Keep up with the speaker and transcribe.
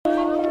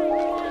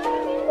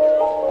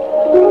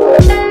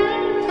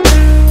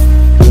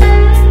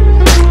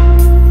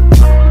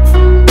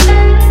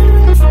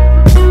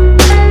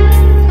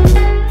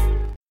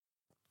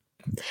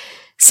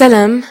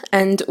Salam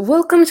and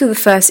welcome to the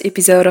first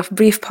episode of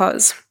Brief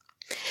Pause.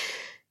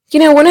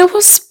 When I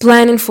was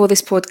planning for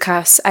this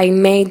podcast, I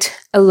made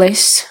a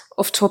list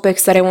of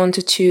topics that I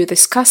wanted to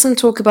discuss and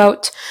talk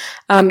about.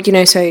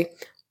 So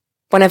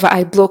whenever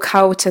I block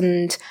out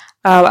and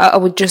I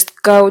would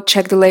just go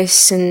check the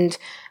list and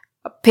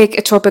pick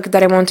a topic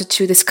that I wanted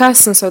to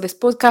discuss, and so this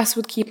podcast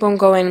would keep on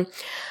going.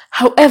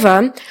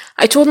 However,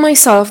 I told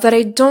myself that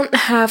I don't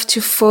have to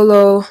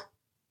follow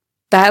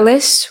that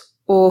list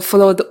or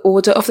follow the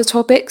order of the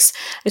topics.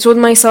 I told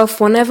myself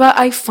whenever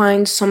I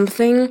find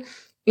something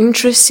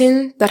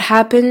interesting that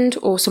happened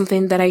or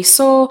something that I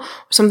saw or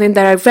something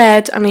that I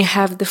read and I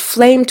have the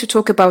flame to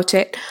talk about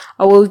it,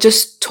 I will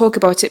just talk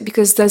about it,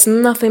 because there's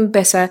nothing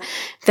better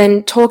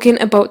than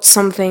talking about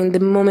something the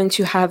moment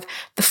you have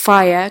the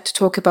fire to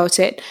talk about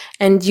it,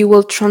 and you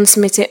will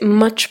transmit it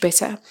much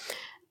better.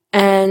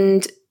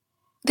 And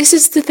this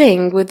is the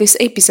thing with this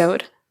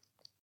episode.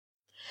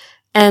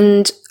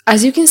 And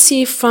as you can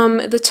see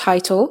from the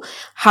title,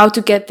 How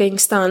to Get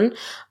Things Done,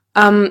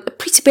 a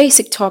pretty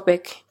basic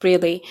topic,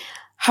 really.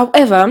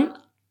 However,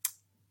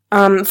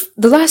 the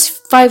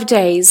last 5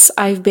 days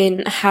I've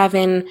been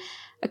having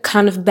a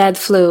kind of bad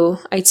flu,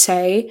 I'd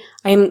say.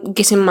 I'm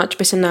getting much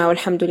better now,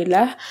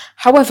 alhamdulillah.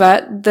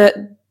 However,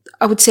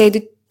 I would say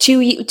the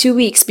two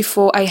weeks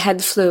before I had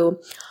the flu,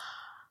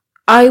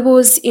 I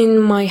was in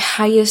my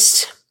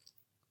highest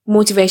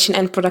motivation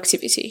and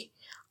productivity.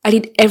 I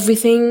did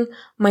everything,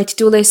 my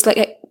to-do list,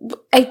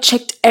 I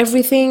checked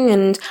everything,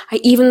 and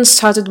I even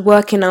started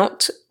working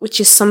out,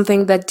 which is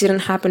something that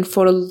didn't happen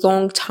for a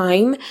long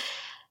time.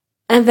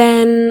 And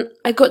then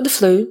I got the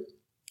flu.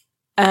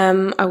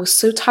 I was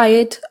so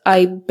tired.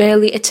 I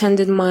barely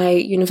attended my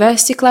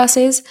university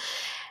classes,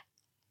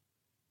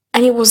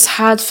 and it was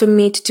hard for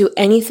me to do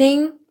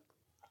anything.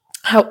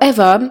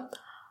 However,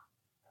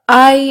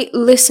 I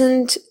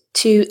listened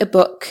to a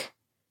book.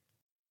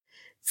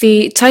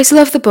 The title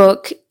of the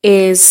book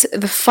is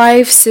The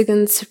 5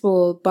 Seconds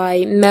Rule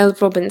by Mel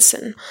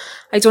Robinson.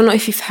 I don't know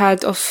if you've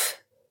heard of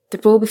the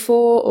rule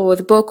before, or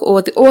the book,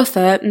 or the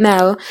author,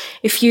 Mel.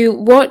 If you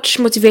watch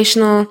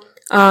motivational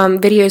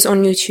videos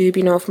on YouTube,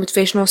 of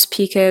motivational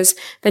speakers,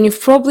 then you've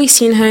probably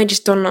seen her,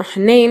 just don't know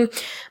her name.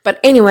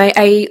 But anyway,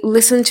 I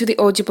listened to the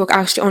audiobook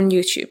actually on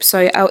YouTube.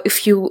 So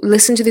if you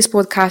listen to this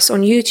podcast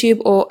on YouTube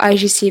or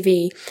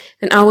IGTV,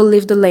 then I will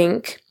leave the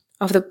link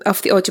of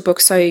the audiobook.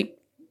 So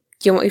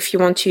if you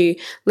want to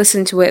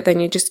listen to it, then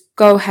you just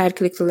go ahead,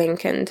 click the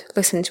link and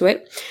listen to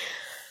it.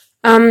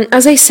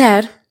 As I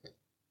said,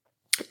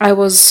 I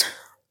was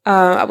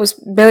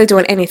barely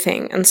doing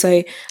anything. And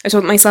so I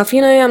told myself,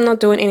 I'm not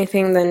doing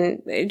anything,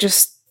 then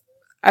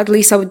at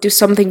least I would do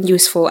something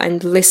useful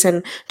and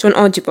listen to an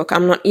audiobook.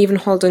 I'm not even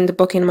holding the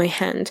book in my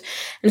hand.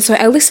 And so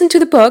I listened to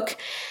the book,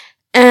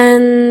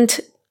 and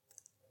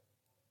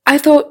I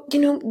thought,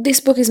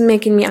 this book is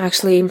making me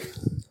actually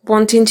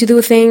wanting to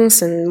do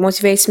things and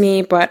motivates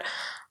me, but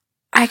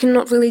I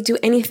cannot really do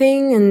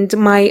anything, and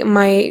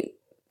my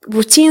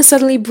routine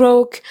suddenly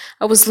broke.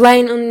 I was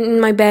lying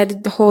in my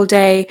bed the whole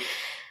day.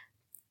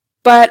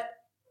 But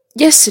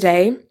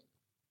yesterday,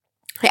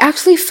 I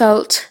actually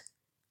felt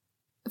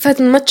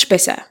much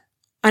better,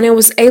 and I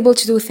was able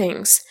to do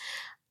things,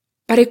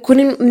 but I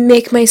couldn't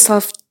make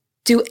myself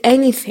do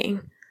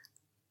anything.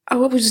 I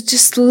was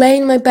just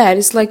laying in my bed.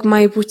 It's like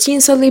my routine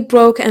suddenly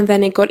broke, and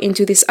then I got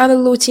into this other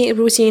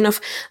routine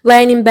of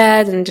laying in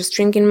bed and just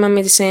drinking my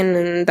medicine,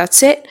 and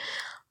that's it.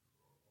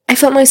 I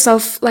felt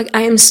myself like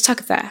I am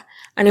stuck there.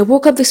 And I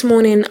woke up this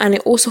morning, and I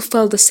also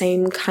felt the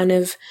same kind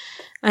of,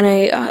 and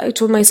I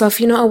told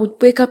myself, I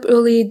would wake up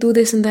early, do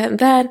this and that,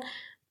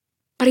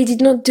 but I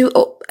did not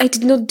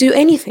do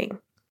anything.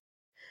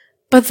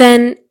 But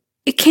then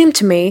it came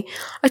to me.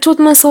 I told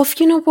myself,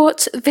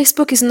 what? This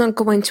book is not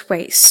going to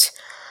waste.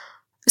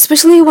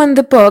 Especially when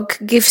the book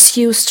gives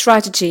you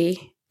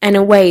strategy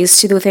and ways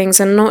to do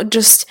things, and not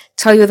just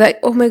tell you that,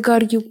 oh my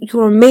god,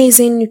 you're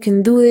amazing, you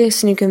can do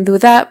this and you can do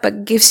that,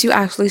 but gives you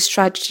actually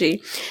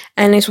strategy.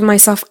 And I told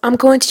myself, I'm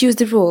going to use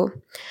the rule.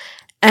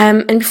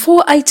 And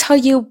before I tell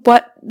you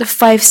what the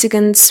 5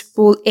 seconds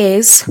rule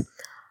is,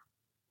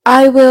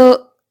 I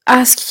will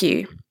ask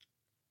you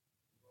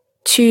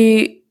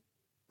to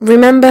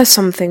remember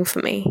something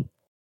for me.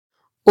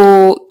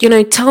 Or,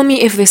 tell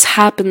me if this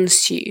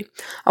happens to you.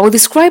 I will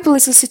describe a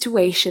little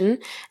situation,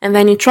 and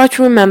then you try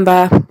to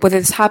remember whether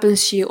this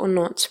happens to you or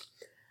not.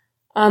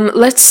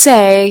 Let's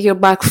say you're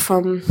back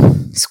from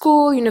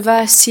school,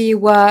 university,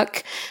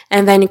 work,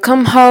 and then you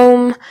come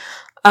home,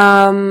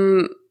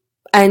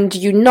 and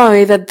you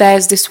know that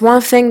there's this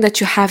one thing that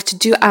you have to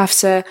do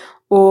after,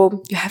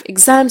 or you have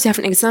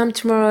an exam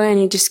tomorrow,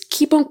 and you just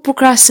keep on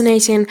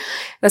procrastinating.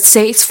 Let's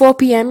say it's 4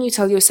 p.m. You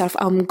tell yourself,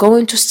 I'm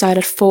going to start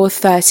at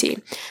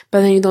 4:30. But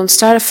then you don't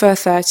start at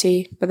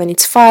 4:30, but then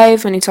it's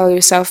 5, and you tell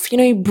yourself,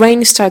 your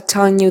brain starts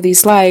telling you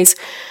these lies,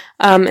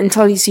 and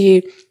tells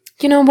you,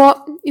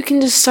 what? You can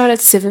just start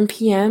at 7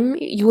 p.m.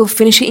 You will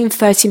finish it in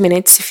 30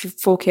 minutes if you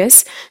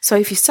focus. So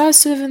if you start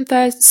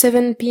at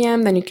 7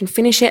 p.m., then you can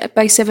finish it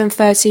by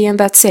 7:30, and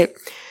that's it.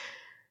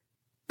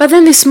 But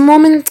then this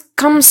moment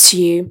comes to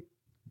you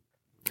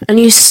and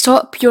you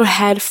stop your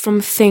head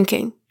from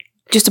thinking.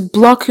 Just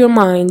block your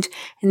mind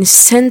and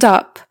stand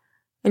up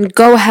and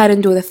go ahead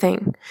and do the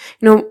thing.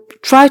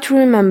 Try to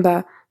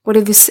remember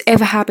whether this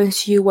ever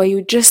happens to you where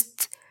you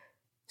just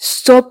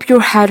stop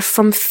your head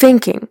from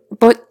thinking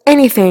about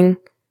anything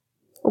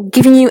or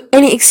giving you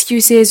any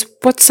excuses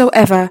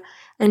whatsoever,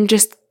 and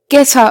just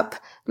get up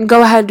and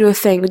go ahead and do a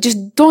thing.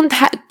 Just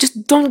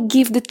don't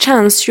give the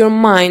chance to your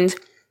mind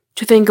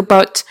to think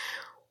about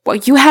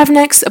what you have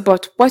next,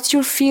 about what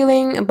you're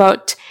feeling,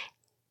 about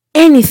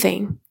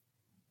anything.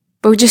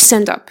 But just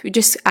stand up, you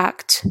just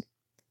act.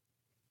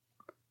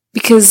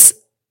 Because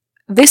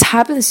this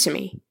happens to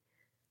me.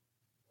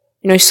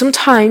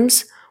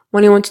 Sometimes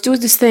when I want to do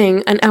this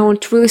thing and I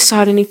want to really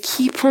start, and I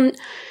keep on,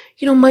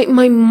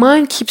 my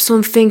mind keeps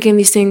on thinking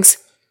these things.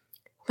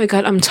 Oh my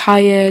God, I'm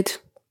tired.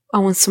 I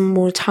want some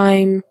more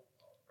time.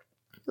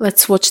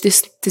 Let's watch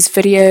this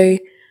video.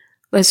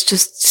 Let's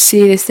just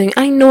see this thing.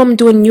 I know I'm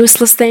doing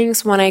useless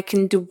things when I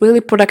can do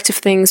really productive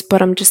things,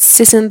 but I'm just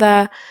sitting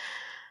there.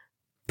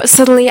 But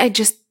suddenly I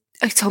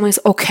tell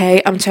myself,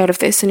 okay, I'm tired of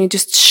this. And I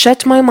just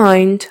shut my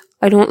mind.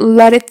 I don't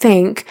let it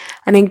think.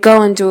 And I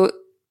go and do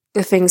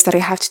the things that I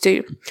have to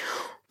do.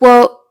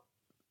 Well,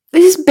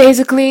 this is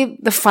basically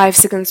the 5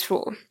 seconds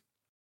rule.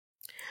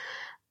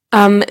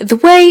 The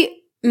way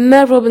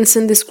Mel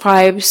Robinson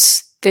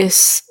describes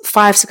this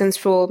 5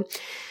 seconds rule,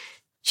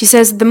 she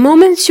says, the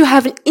moment you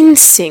have an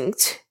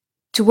instinct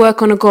to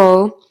work on a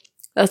goal,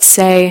 let's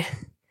say,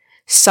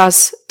 start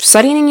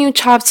studying a new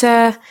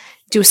chapter,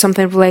 do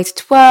something related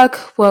to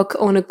work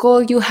on a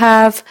goal you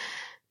have,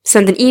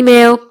 send an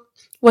email,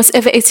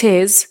 whatever it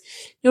is,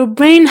 your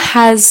brain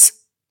has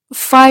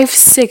 5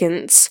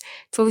 seconds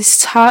till it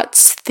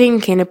starts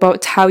thinking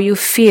about how you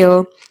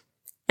feel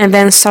and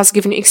then starts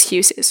giving you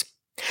excuses.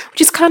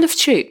 Which is kind of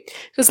true.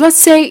 Because let's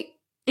say,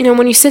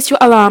 when you set your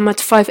alarm at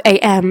 5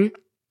 a.m.,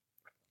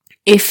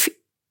 if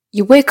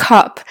you wake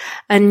up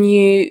and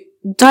you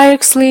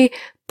directly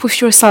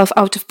push yourself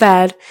out of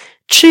bed,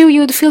 true,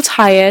 you would feel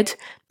tired,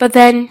 but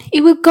then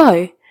it will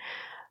go.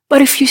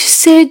 But if you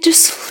stay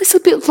just a little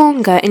bit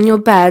longer in your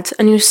bed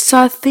and you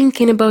start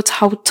thinking about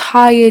how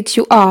tired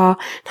you are,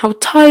 how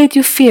tired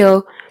you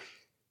feel,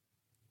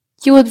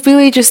 you would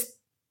really just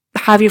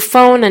have your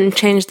phone and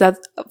change that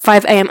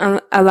 5 a.m.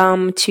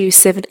 alarm to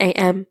 7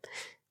 a.m.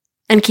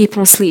 and keep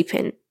on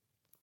sleeping.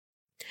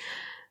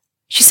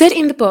 She said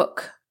in the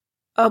book,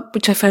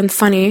 which I find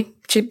funny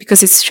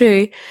because it's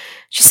true,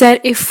 she said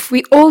if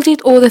we all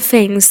did all the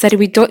things that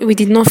we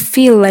did not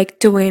feel like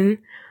doing,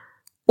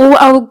 all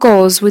our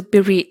goals would be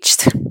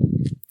reached.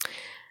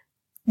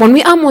 When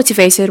I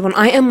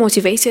am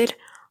motivated,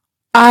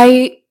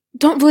 I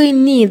don't really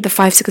need the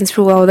 5 seconds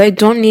rule, or I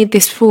don't need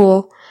this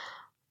rule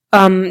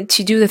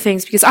to do the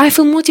things because I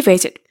feel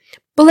motivated.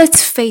 But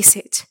let's face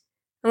it,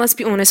 and let's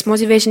be honest,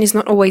 motivation is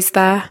not always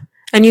there,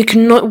 and you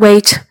cannot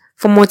wait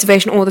for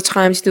motivation all the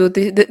time to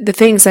do the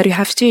things that you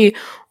have to do.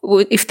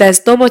 If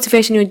there's no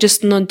motivation, you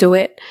just not do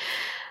it.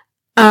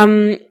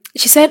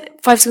 She said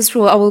 5 seconds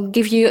rule. I will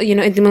give you,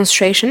 a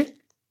demonstration.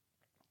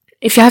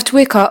 If you have to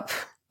wake up,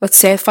 let's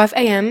say at 5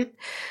 a.m.,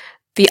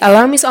 the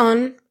alarm is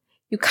on,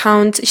 you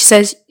count, she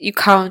says you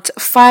count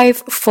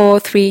 5, 4,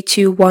 3,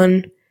 2,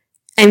 1,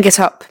 and get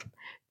up.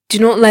 Do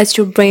not let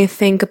your brain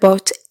think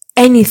about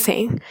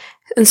anything,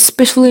 and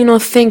especially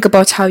not think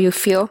about how you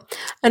feel.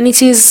 And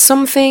it is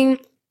something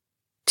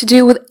to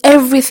do with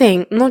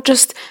everything, not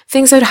just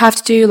things that you have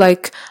to do,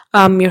 like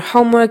your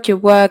homework, your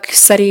work,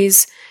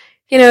 studies,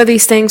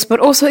 these things,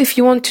 but also if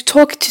you want to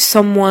talk to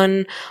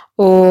someone,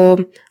 or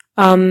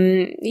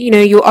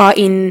you are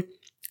in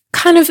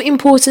kind of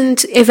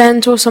important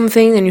event or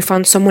something and you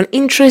found someone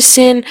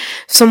interesting,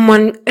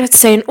 someone, let's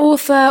say an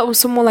author or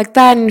someone like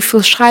that, and you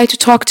feel shy to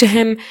talk to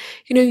him,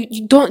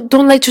 you don't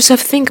let yourself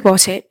think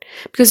about it,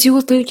 because you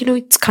will think,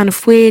 it's kind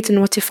of weird,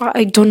 and what if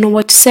I don't know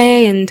what to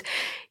say, and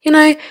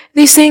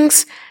these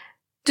things.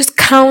 Just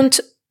count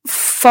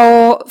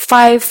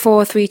 5,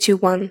 4, 3, 2,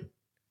 1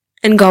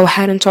 and go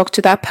ahead and talk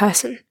to that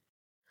person.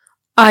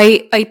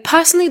 I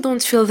personally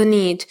don't feel the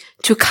need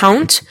to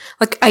count.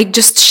 Like, I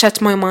just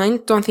shut my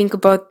mind, don't think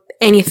about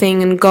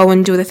anything, and go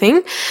and do the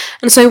thing.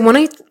 And so when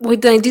I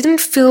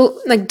didn't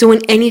feel like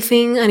doing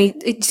anything, and I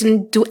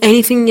didn't do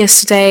anything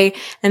yesterday,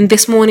 and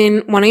this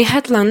morning when I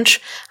had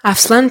lunch,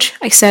 after lunch,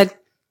 I said,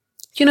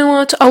 you know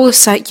what, I will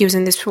start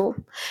using this rule.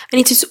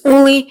 And it is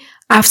only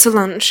after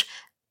lunch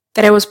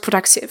that I was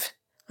productive.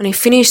 And I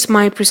finished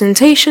my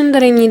presentation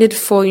that I needed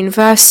for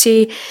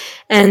university,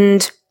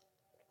 and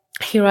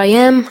here I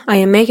am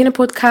making a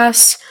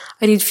podcast.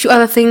 I did a few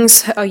other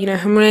things,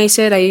 home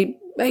related. I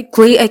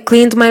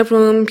cleaned my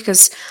room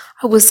because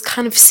I was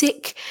kind of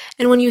sick.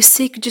 And when you're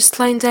sick, you just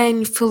lie there and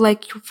you feel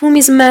like your room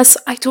is a mess.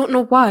 I don't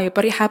know why,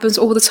 but it happens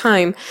all the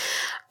time.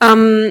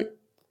 So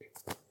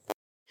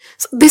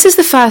this is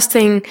the first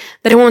thing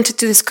that I wanted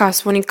to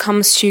discuss when it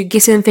comes to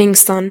getting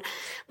things done.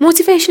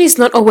 Motivation is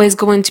not always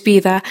going to be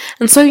there,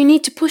 and so you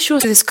need to push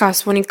yourself to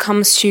discuss when it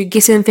comes to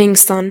getting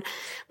things done.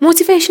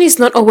 motivation is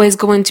not always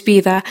going to be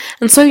there.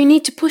 And so you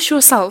need to push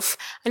yourself.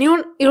 And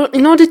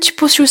in order to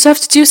push yourself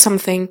to do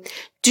something,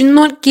 do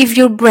not give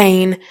your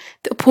brain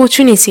the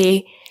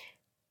opportunity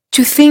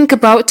to think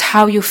about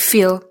how you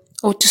feel,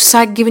 or to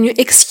start giving you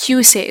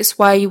excuses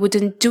why you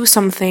wouldn't do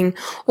something,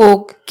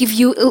 or give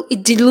you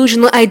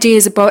delusional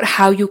ideas about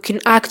how you can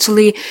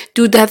actually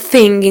do that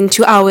thing in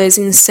 2 hours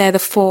instead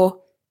of 4.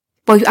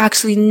 But you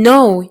actually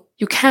know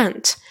you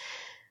can't.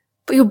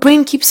 But your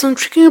brain keeps on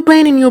tricking your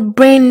brain, and your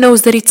brain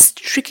knows that it's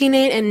tricking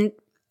it, and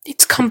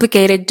it's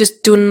complicated.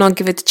 Just do not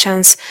give it a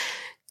chance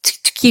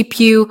to keep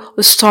you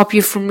or stop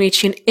you from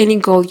reaching any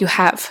goal you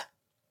have.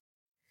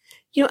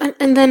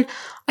 And then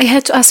I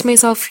had to ask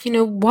myself,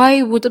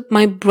 why would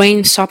my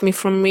brain stop me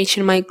from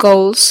reaching my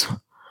goals?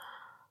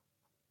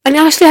 And it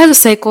actually has a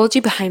psychology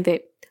behind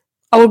it.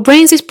 Our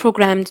brains is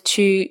programmed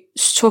to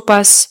stop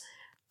us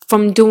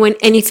from doing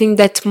anything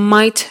that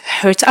might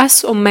hurt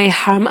us or may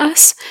harm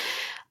us.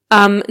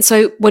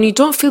 So when you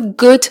don't feel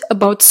good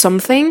about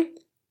something,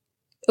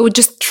 it would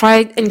just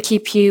try and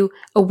keep you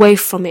away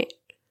from it.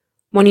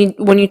 When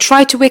you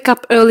try to wake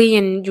up early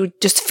and you're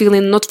just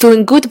not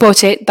feeling good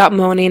about it that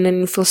morning, and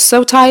you feel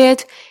so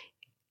tired,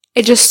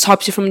 it just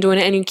stops you from doing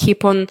it, and you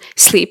keep on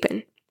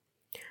sleeping.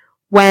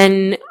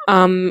 When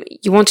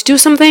you want to do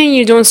something,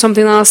 you're doing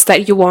something else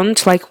that you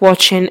want, like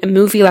watching a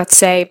movie, let's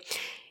say,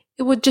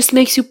 it would just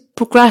makes you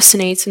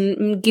procrastinate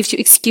and gives you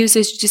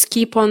excuses to just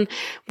keep on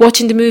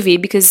watching the movie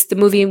because the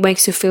movie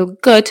makes you feel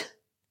good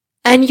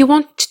and you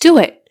want to do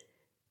it.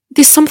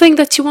 This is something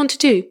that you want to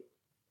do.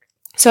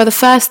 So the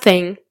first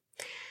thing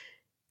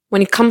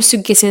when it comes to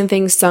getting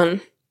things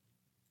done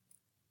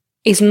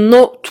is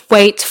not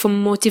wait for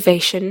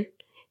motivation,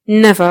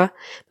 never,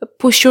 but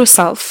push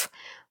yourself.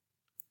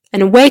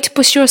 And a way to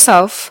push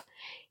yourself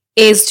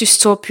is to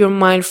stop your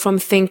mind from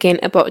thinking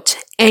about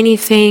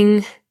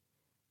anything,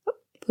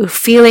 your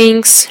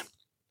feelings,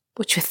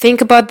 what you think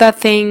about that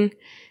thing.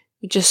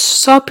 You just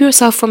stop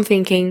yourself from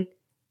thinking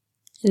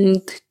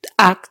and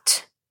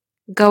act.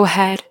 Go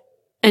ahead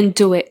and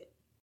do it.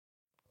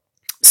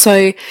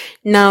 So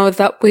now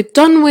that we're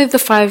done with the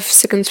 5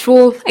 seconds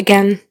rule,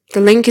 again,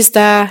 the link is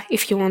there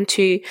if you want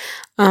to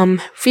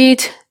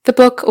read the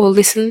book or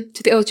listen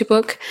to the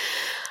audiobook.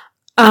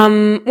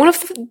 One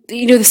of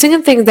the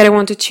second thing that I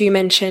wanted to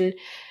mention,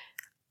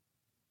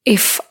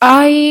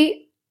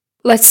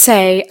 let's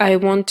say I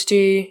want to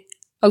do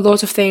a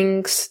lot of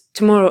things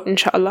tomorrow,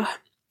 inshallah,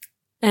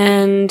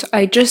 and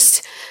I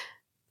just,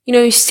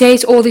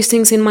 state all these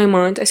things in my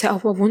mind. I say, I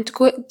want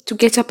to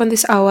get up on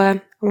this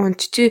hour. I want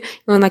to do,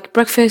 like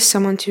breakfast. I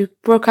want to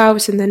work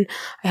out, and then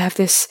I have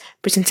this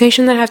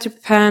presentation that I have to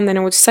prepare, and then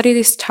I would study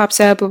this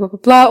chapter, blah, blah, blah,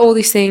 blah, all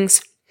these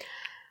things.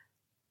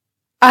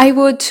 I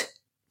would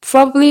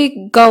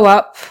probably go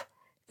up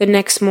the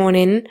next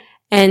morning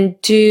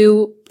and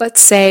do,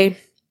 let's say,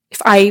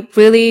 if I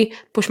really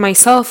push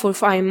myself or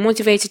if I'm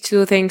motivated to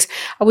do things,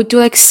 I would do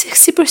like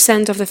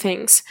 60% of the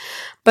things.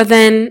 But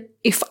then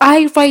if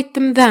I write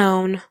them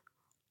down,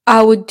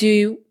 I would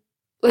do,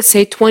 let's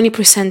say,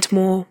 20%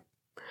 more.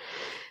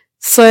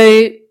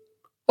 So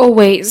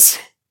always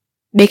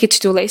make a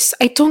to-do list.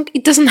 It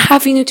doesn't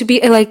have, to be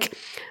like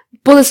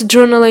bullet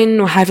journaling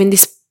or having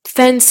this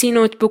fancy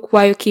notebook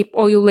where you keep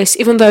all your lists,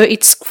 even though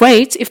it's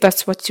great if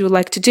that's what you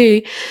like to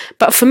do.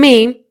 But for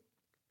me,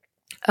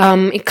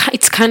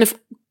 it's kind of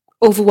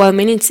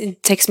overwhelming.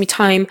 It takes me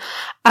time.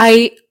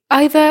 I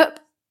either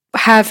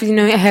have,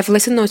 I have a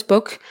little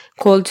notebook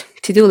called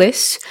to-do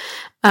list.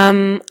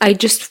 I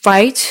just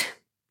write,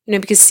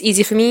 because it's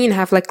easy for me, and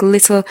have like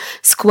little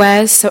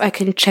squares so I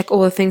can check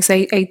all the things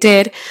I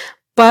did.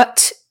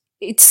 But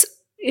it's,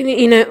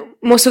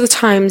 most of the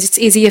times it's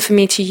easier for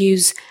me to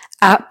use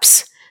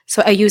apps.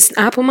 So I use an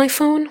app on my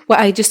phone where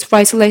I just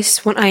write a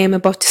list when I am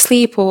about to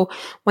sleep or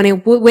when I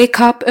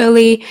wake up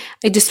early.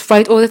 I just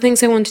write all the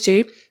things I want to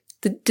do.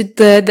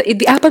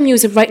 The app I'm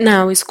using right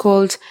now is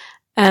called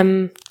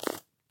AnyDo.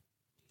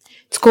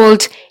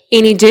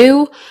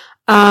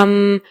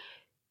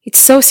 It's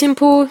so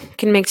simple. You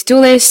can make to-do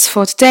lists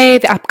for today,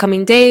 the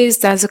upcoming days.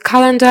 There's a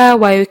calendar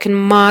where you can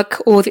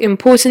mark all the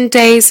important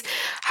days.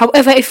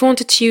 However, if you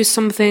wanted to use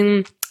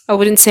something, I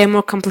wouldn't say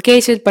more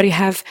complicated, but you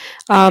have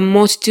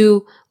more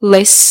to-do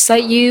lists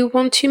that you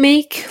want to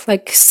make,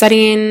 like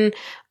studying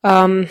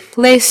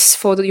lists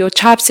for your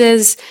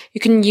chapters,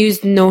 you can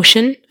use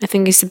Notion. I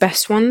think it's the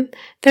best one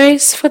there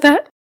is for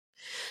that.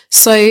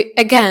 So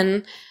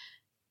again,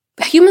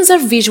 humans are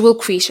visual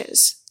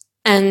creatures.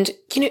 And,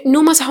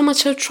 no matter how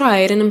much I've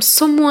tried, and I'm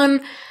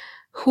someone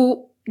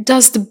who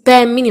does the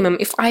bare minimum,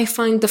 if I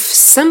find the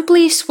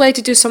simplest way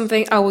to do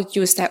something, I would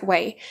use that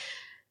way.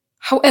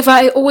 However,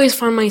 I always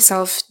find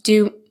myself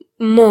do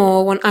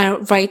more when I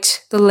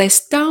write the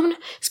list down,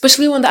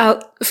 especially when there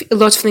are a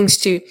lot of things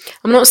to do.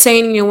 I'm not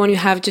saying, when you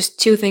have just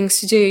 2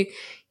 things to do,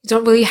 you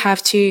don't really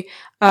have to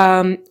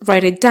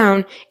write it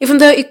down, even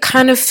though it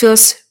kind of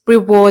feels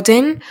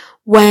rewarding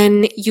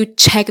when you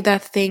check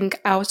that thing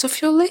out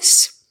of your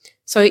list.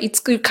 So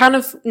you're kind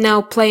of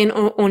now playing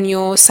on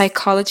your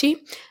psychology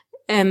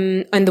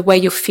and the way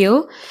you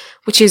feel,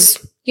 which is,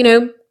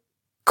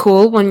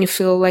 cool when you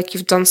feel like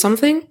you've done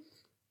something.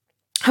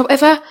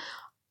 However,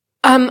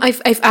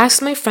 I've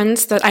asked my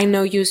friends that I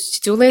know use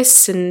to-do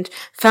lists and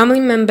family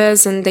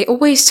members, and they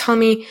always tell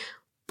me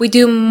we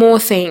do more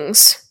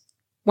things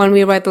when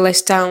we write the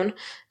list down.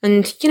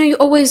 And you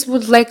always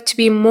would like to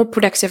be more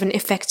productive and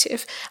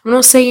effective. I'm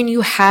not saying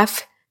you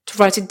have to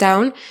write it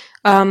down.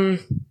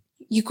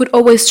 You could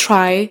always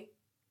try.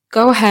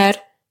 Go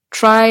ahead,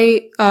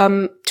 try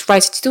to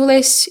write a to-do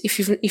list.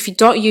 If you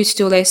don't use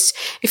to-do lists,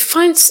 if you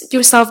find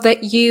yourself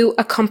that you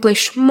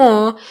accomplish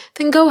more,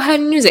 then go ahead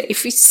and use it.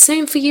 If it's the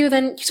same for you,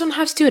 then you don't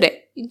have to do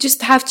it. You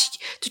just have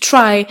to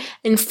try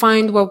and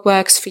find what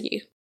works for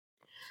you.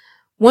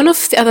 One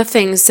of the other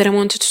things that I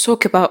wanted to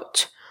talk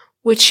about,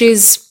 which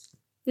is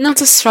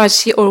not a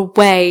strategy or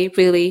way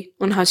really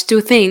on how to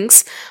do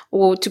things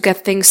or to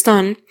get things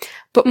done,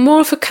 but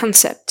more of a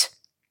concept.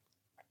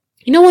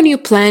 When you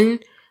plan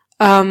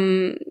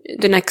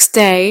the next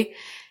day,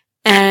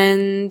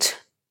 and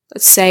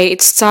let's say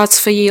it starts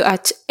for you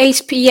at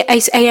 8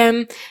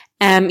 a.m.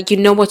 You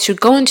know what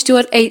you're going to do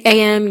at 8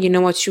 a.m. You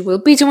know what you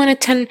will be doing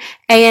at 10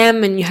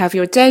 a.m. and you have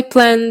your day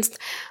planned,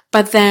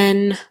 but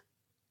then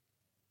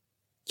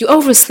you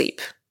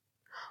oversleep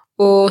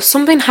or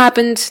something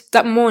happened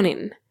that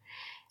morning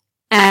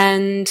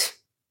and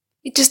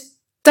it just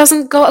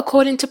doesn't go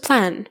according to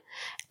plan,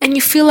 and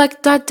you feel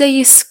like that day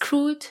is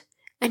screwed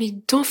and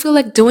you don't feel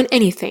like doing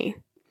anything.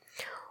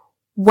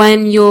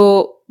 When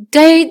your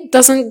day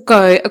doesn't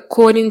go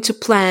according to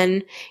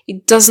plan,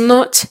 it does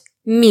not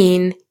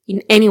mean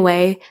in any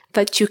way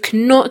that you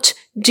cannot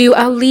do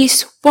at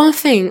least one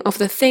thing of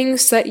the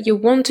things that you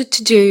wanted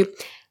to do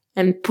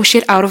and push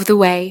it out of the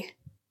way.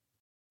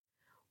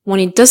 When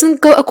it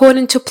doesn't go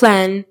according to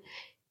plan,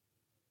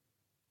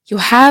 you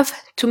have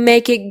to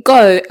make it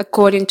go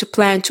according to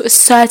plan to a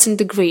certain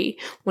degree.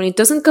 When it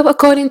doesn't go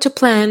according to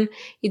plan,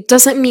 it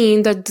doesn't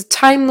mean that the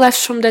time left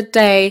from that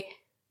day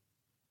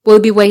will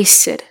be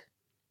wasted.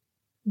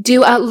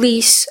 Do at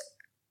least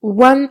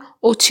one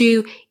or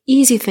two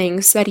easy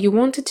things that you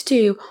wanted to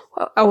do,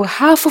 or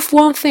half of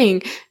one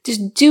thing.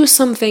 Just do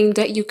something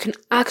that you can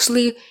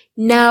actually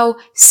now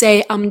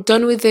say, I'm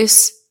done with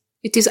this,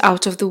 it is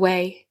out of the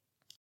way.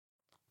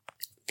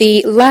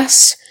 The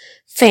last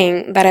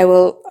thing that I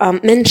will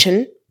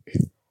mention,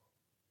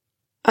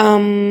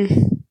 I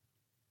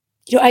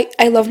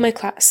love my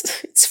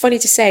class. It's funny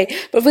to say,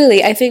 but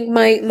really, I think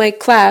my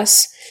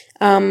class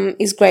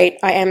is great.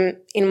 I am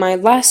in my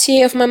last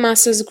year of my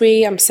master's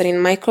degree. I'm studying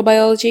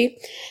microbiology,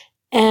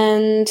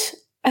 and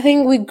I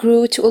think we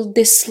grew to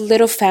this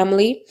little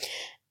family.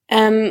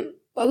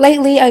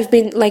 Lately, I've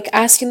been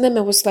asking them.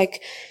 I was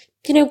like,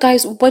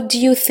 guys, what do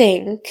you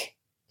think?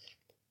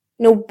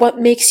 What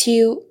makes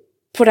you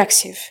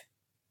productive?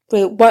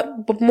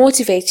 What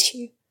motivates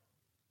you?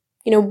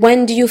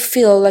 When do you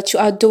feel that you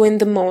are doing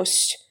the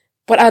most?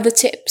 What are the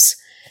tips?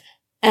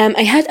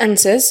 I had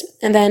answers,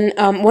 and then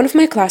one of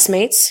my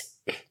classmates,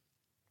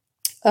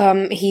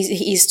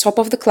 he's top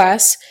of the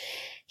class,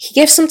 he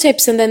gave some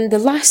tips, and then the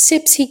last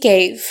tips he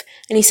gave,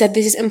 and he said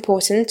this is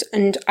important,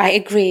 and I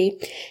agree.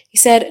 He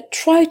said,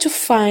 try to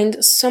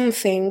find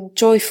something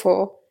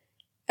joyful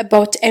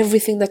about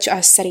everything that you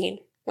are studying,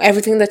 or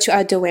everything that you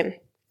are doing.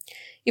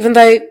 Even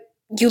though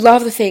you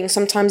love the thing,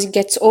 sometimes it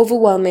gets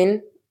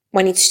overwhelming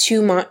when it's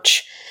too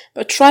much,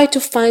 but try to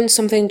find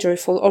something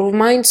joyful or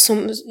remind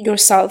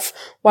yourself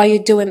why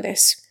you're doing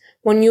this.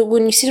 When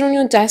you sit on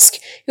your desk,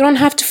 you don't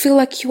have to feel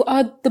like you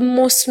are the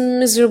most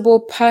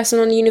miserable person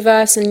on the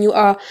universe and you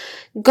are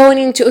going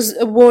into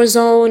a war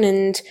zone,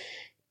 and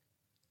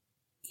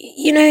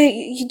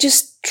you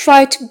just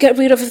try to get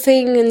rid of a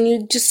thing and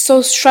you're just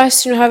so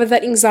stressed and you have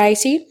that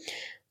anxiety.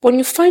 When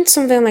you find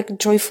something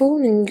joyful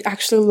and you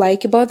actually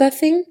like about that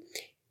thing,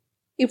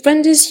 it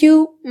renders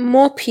you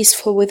more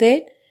peaceful with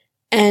it,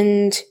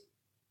 and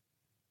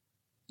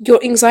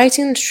your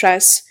anxiety and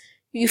stress,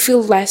 you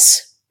feel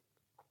less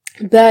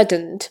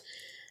burdened.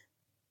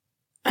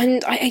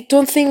 And I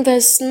don't think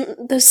there's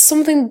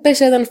something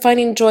better than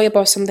finding joy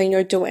about something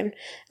you're doing.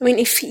 I mean,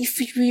 if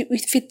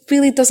it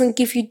really doesn't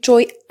give you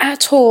joy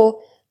at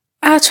all,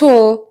 it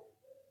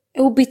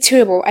will be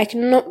terrible.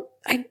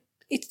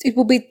 It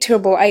will be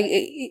terrible.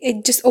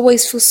 I just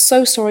always feel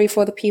so sorry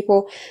for the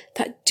people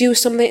that do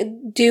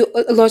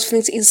a lot of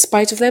things in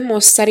spite of them,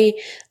 or study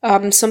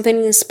something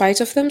in spite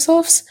of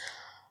themselves.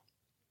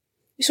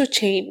 You should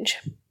change,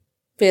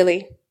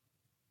 really.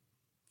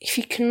 If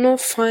you cannot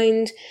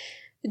find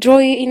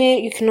joy in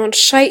it, you cannot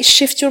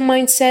shift your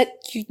mindset.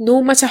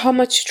 No matter how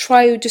much you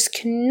try, you just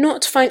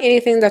cannot find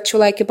anything that you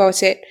like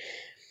about it.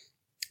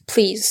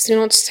 Please do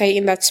not stay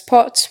in that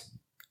spot.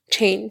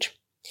 Change.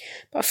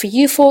 But for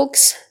you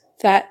folks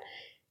that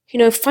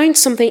find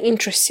something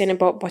interesting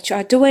about what you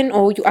are doing,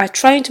 or you are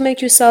trying to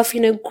make yourself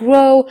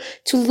grow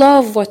to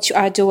love what you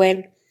are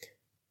doing,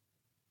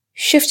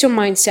 shift your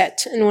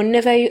mindset. And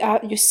whenever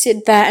you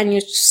sit there and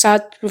you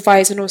start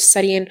revising or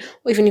studying,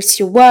 or even if it's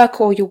your work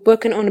or you're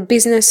working on a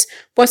business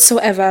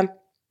whatsoever,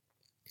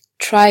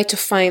 try to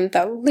find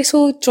that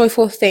little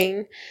joyful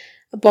thing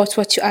about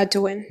what you are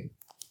doing.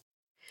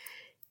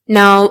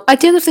 Now, at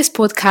the end of this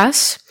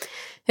podcast,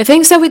 The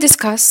things that we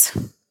discussed.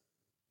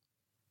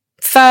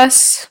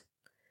 First,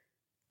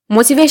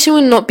 motivation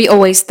will not be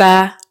always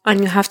there,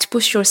 and you have to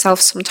push yourself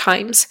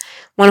sometimes.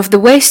 One of the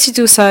ways to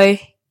do so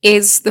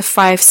is the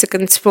 5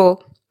 seconds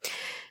rule.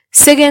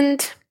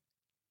 Second,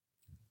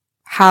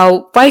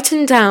 how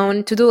writing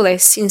down to-do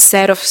lists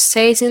instead of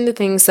stating the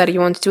things that you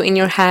want to do in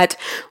your head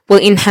will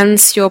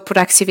enhance your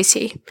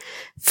productivity.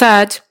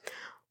 Third,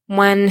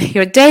 when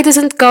your day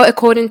doesn't go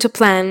according to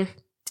plan,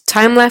 the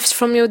time left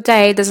from your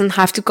day doesn't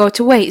have to go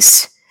to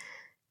waste.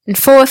 And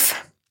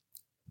fourth,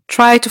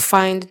 try to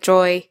find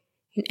joy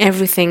in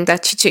everything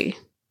that you do.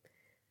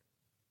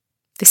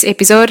 This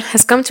episode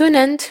has come to an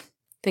end.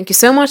 Thank you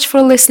so much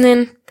for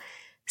listening.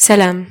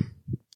 Salam.